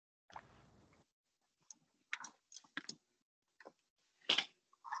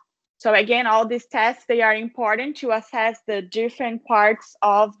 So again, all these tests, they are important to assess the different parts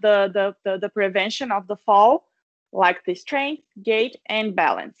of the prevention of the fall, like the strength, gait, and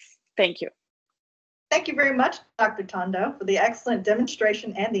balance. Thank you. Thank you very much, Dr. Tondo, for the excellent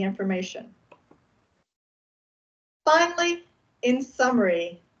demonstration and the information. Finally, in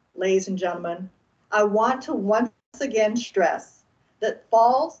summary, ladies and gentlemen, I want to once again stress that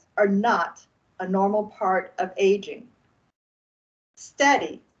falls are not a normal part of aging.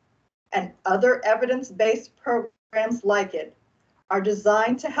 STEADI and other evidence-based programs like it are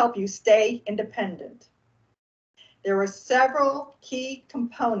designed to help you stay independent. There are several key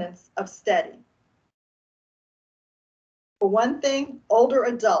components of STEADI. For one thing, older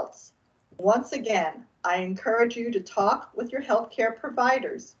adults, once again, I encourage you to talk with your healthcare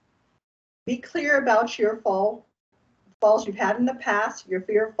providers. Be clear about your falls you've had in the past, your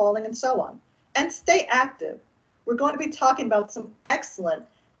fear of falling, and so on. And stay active. We're going to be talking about some excellent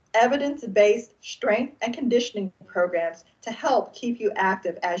evidence-based strength and conditioning programs to help keep you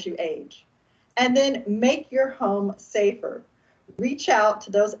active as you age. And then make your home safer. Reach out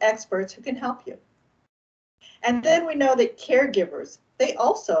to those experts who can help you. And then we know that caregivers, they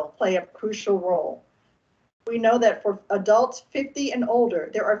also play a crucial role. We know that for adults 50 and older,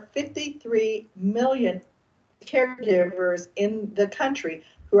 there are 53 million caregivers in the country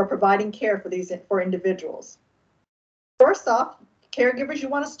who are providing care for individuals. First off, caregivers, you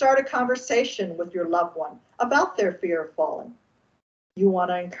want to start a conversation with your loved one about their fear of falling. You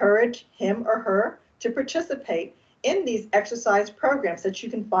want to encourage him or her to participate in these exercise programs that you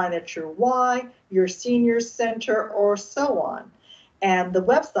can find at your Y, your senior center, or so on. And the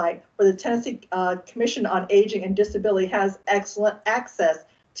website for the Tennessee Commission on Aging and Disability has excellent access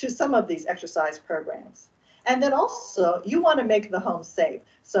to some of these exercise programs. And then also, you want to make the home safe.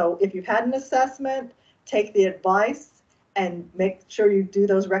 So if you've had an assessment, take the advice and make sure you do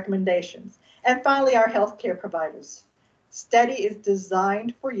those recommendations. And finally, our healthcare providers. STEADI is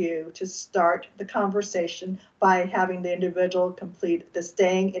designed for you to start the conversation by having the individual complete the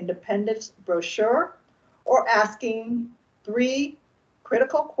Staying Independent brochure or asking 3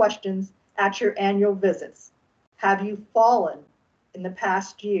 critical questions at your annual visits. Have you fallen in the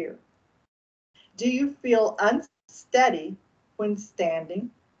past year? Do you feel unsteady when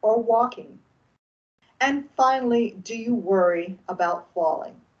standing or walking? And finally, do you worry about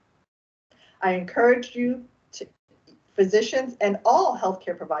falling? I encourage you, physicians and all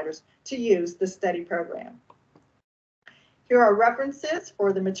healthcare providers, to use the STEADI program. Here are references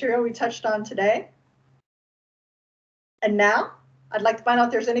for the material we touched on today. And now I'd like to find out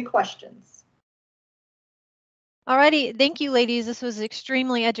if there's any questions. Alrighty, thank you, ladies. This was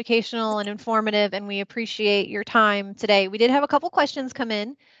extremely educational and informative, and we appreciate your time today. We did have a couple questions come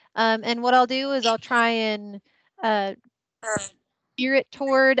in, and what I'll do is I'll try and steer it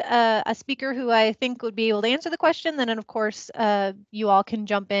toward a speaker who I think would be able to answer the question. Then, of course, you all can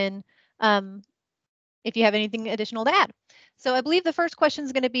jump in if you have anything additional to add. So I believe the first question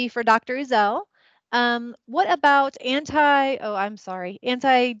is going to be for Dr. Ezell. What about anti-cholinerics?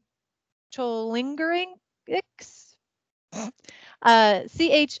 CHOLINERGICS.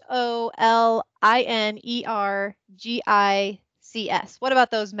 What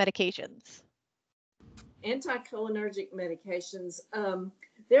about those medications? Anticholinergic medications.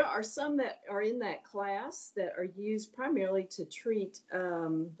 There are some that are in that class that are used primarily to treat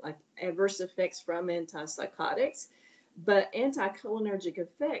like adverse effects from antipsychotics, but anticholinergic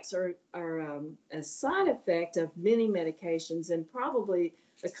effects are a side effect of many medications, and probably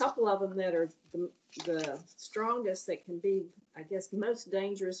a couple of them that are the strongest that can be, I guess, most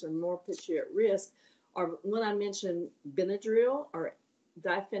dangerous or more puts you at risk are one I mentioned, Benadryl or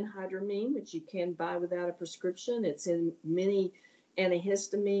diphenhydramine, which you can buy without a prescription. It's in many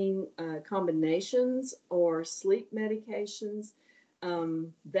antihistamine combinations or sleep medications.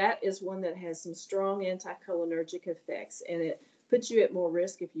 That is one that has some strong anticholinergic effects, and it puts you at more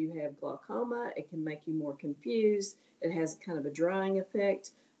risk if you have glaucoma. It can make you more confused. It has kind of a drying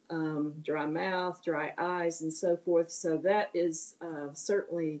effect. dry mouth, dry eyes, and so forth. So that is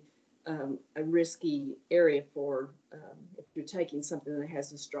certainly a risky area for if you're taking something that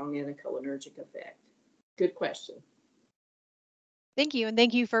has a strong anticholinergic effect. Good question. Thank you, and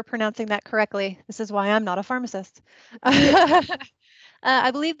thank you for pronouncing that correctly. This is why I'm not a pharmacist.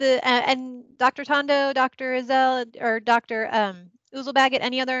 I believe and Dr. Tondo, Dr. Ezell, or Dr. Uzzell-Baggett,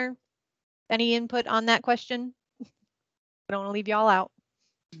 any input on that question? I don't want to leave y'all out.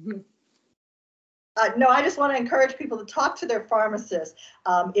 No, I just want to encourage people to talk to their pharmacist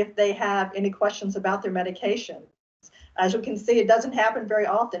if they have any questions about their medications. As you can see, it doesn't happen very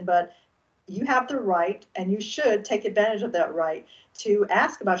often, but you have the right, and you should take advantage of that right, to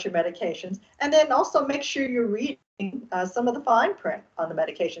ask about your medications, and then also make sure you're reading some of the fine print on the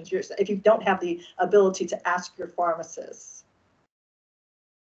medications if you don't have the ability to ask your pharmacist.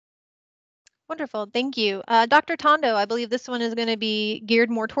 Wonderful, thank you. Dr. Tondo, I believe this one is going to be geared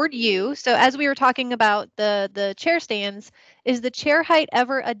more toward you. So as we were talking about the chair stands, is the chair height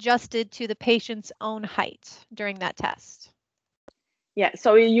ever adjusted to the patient's own height during that test? Yeah,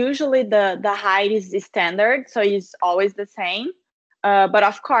 so usually the height is the standard, so it's always the same. But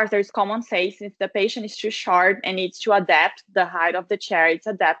of course, there's common sense. If the patient is too short and needs to adapt the height of the chair, it's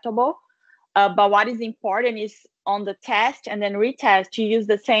adaptable. But what is important is on the test and then retest, you use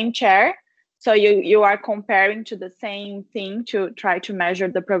the same chair. So you are comparing to the same thing to try to measure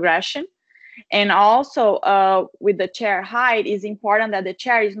the progression. And also with the chair height, it's important that the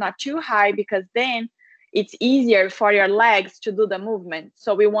chair is not too high, because then it's easier for your legs to do the movement.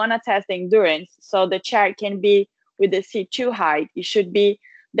 So we want to test the endurance. So the chair can be with the seat too high. It should be,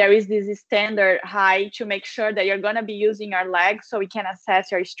 there is this standard height to make sure that you're going to be using your legs, so we can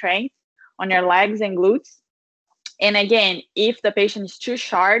assess your strength on your legs and glutes. And again, if the patient is too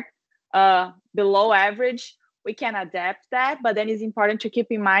short, below average, we can adapt that. But then it's important to keep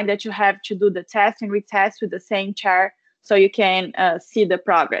in mind that you have to do the test and retest with the same chair so you can see the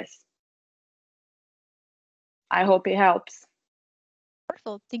progress. I hope it helps.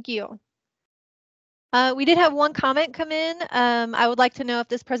 Wonderful, thank you. We did have one comment come in. I would like to know if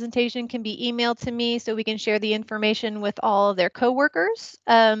this presentation can be emailed to me so we can share the information with all of their coworkers.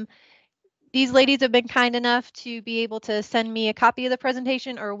 These ladies have been kind enough to be able to send me a copy of the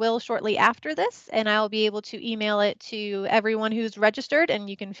presentation, or will shortly after this, and I'll be able to email it to everyone who's registered, and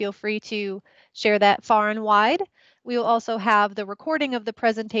you can feel free to share that far and wide. We will also have the recording of the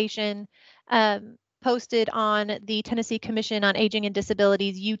presentation posted on the Tennessee Commission on Aging and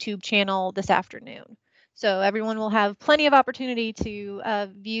Disabilities YouTube channel this afternoon. So everyone will have plenty of opportunity to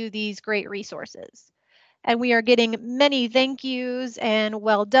view these great resources. And we are getting many thank yous and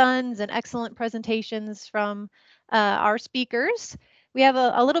well dones and excellent presentations from our speakers. We have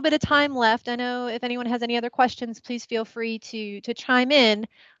a little bit of time left. I know if anyone has any other questions, please feel free to chime in.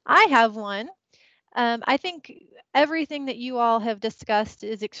 I have one. I think everything that you all have discussed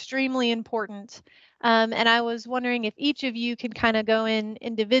is extremely important. And I was wondering if each of you can kind of go in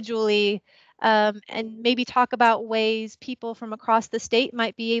individually and maybe talk about ways people from across the state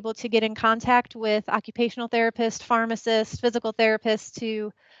might be able to get in contact with occupational therapists, pharmacists, physical therapists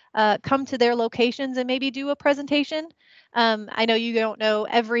to come to their locations and maybe do a presentation. I know you don't know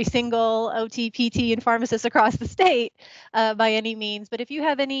every single OT, PT, and pharmacist across the state by any means, but if you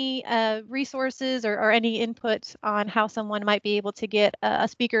have any resources or any input on how someone might be able to get a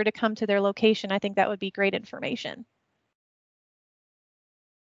speaker to come to their location, I think that would be great information.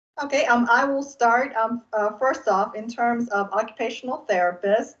 Okay, I will start. First off, in terms of occupational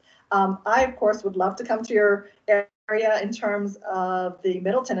therapists, I, of course, would love to come to your area in terms of the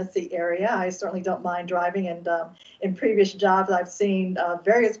Middle Tennessee area. I certainly don't mind driving, and in previous jobs, I've seen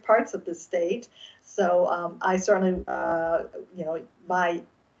various parts of the state. So I certainly, you know, my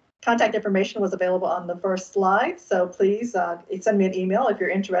contact information was available on the first slide, so please send me an email if you're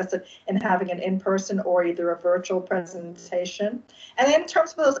interested in having an in-person or either a virtual presentation. And then in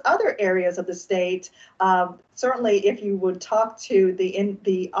terms of those other areas of the state, certainly if you would talk to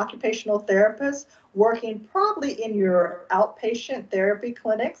the occupational therapists working probably in your outpatient therapy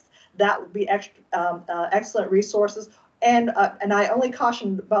clinics, that would be excellent resources. And I only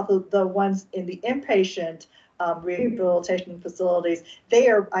caution about the ones in the inpatient rehabilitation facilities. They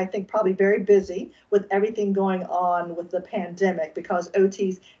are, I think, probably very busy with everything going on with the pandemic, because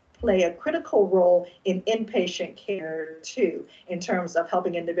OTs play a critical role in inpatient care too, in terms of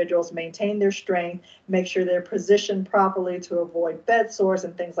helping individuals maintain their strength, make sure they're positioned properly to avoid bed sores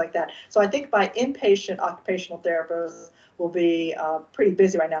and things like that. So I think by inpatient occupational therapists will be pretty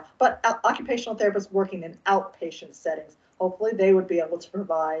busy right now, but occupational therapists working in outpatient settings, hopefully they would be able to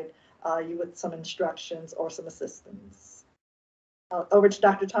provide you with some instructions or some assistance. Over to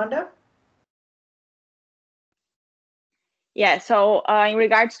Dr. Tondo. Yeah, so in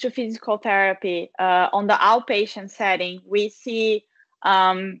regards to physical therapy, on the outpatient setting, we see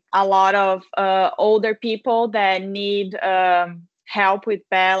a lot of older people that need help with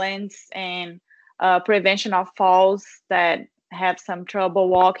balance and prevention of falls, that have some trouble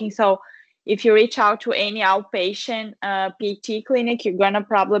walking. So if you reach out to any outpatient PT clinic, you're gonna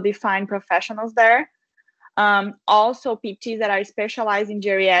probably find professionals there. Also, PTs that are specialized in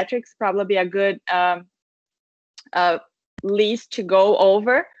geriatrics, probably a good list to go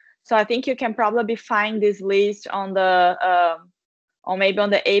over. So I think you can probably find this list on the or maybe on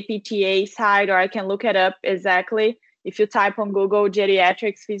the APTA side, or I can look it up exactly. If you type on Google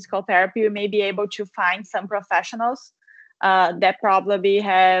geriatrics physical therapy, you may be able to find some professionals that probably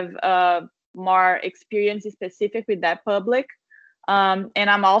have more experience specific with that public. And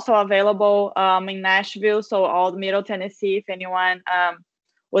I'm also available in Nashville, so all Middle Tennessee, if anyone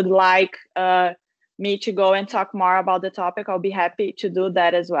would like me to go and talk more about the topic, I'll be happy to do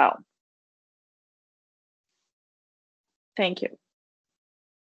that as well. Thank you.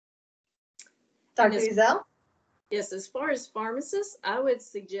 Dr. Ezell? Yes, as far as pharmacists, I would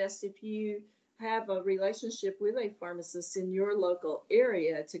suggest if you have a relationship with a pharmacist in your local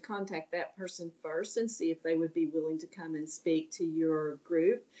area to contact that person first and see if they would be willing to come and speak to your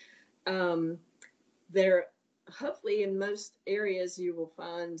group. There, hopefully in most areas you will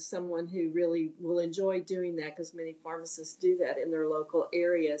find someone who really will enjoy doing that, because many pharmacists do that in their local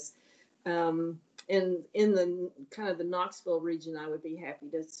areas. And in the kind of the Knoxville region, I would be happy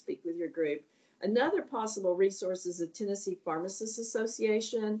to speak with your group. Another possible resource is the Tennessee Pharmacists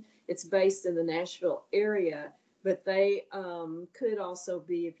Association. It's based in the Nashville area, but they could also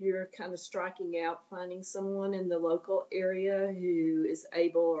be, if you're kind of striking out, finding someone in the local area who is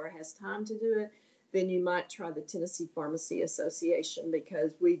able or has time to do it, then you might try the Tennessee Pharmacy Association,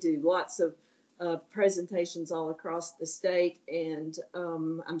 because we do lots of presentations all across the state, and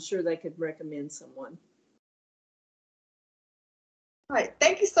I'm sure they could recommend someone. All right,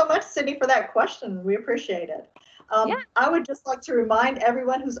 thank you so much, Sydney, for that question. We appreciate it. Yeah. I would just like to remind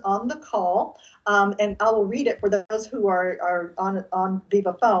everyone who's on the call, and I will read it for those who are on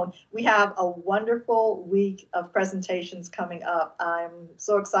Viva Phone. We have a wonderful week of presentations coming up. I'm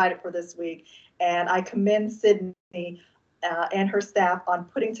so excited for this week, and I commend Sydney and her staff on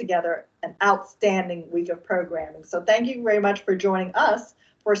putting together an outstanding week of programming. So thank you very much for joining us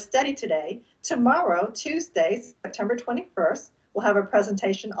for STEADI today. Tomorrow, Tuesday, September 21st, we'll have a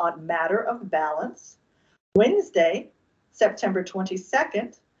presentation on matter of balance. Wednesday, September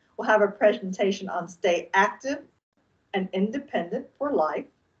 22nd, we'll have a presentation on stay active and independent for life.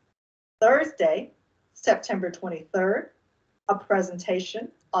 Thursday, September 23rd, a presentation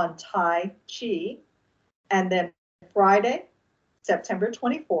on Tai Chi. And then Friday, September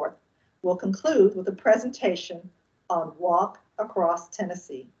 24th, we'll conclude with a presentation on Walk Across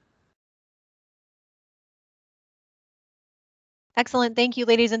Tennessee. Excellent. Thank you,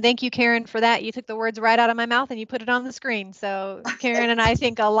 ladies. And thank you, Karon, for that. You took the words right out of my mouth and you put it on the screen. So Karon and I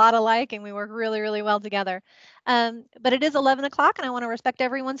think a lot alike, and we work really, really well together. But it is 11 o'clock and I want to respect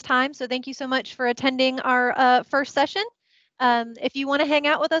everyone's time. So thank you so much for attending our first session. If you want to hang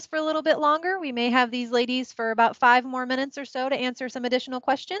out with us for a little bit longer, we may have these ladies for about 5 more minutes or so to answer some additional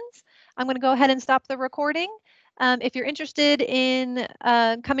questions. I'm going to go ahead and stop the recording. If you're interested in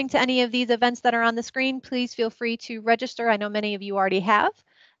coming to any of these events that are on the screen, please feel free to register. I know many of you already have,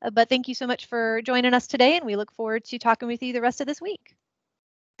 but thank you so much for joining us today, and we look forward to talking with you the rest of this week.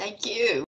 Thank you.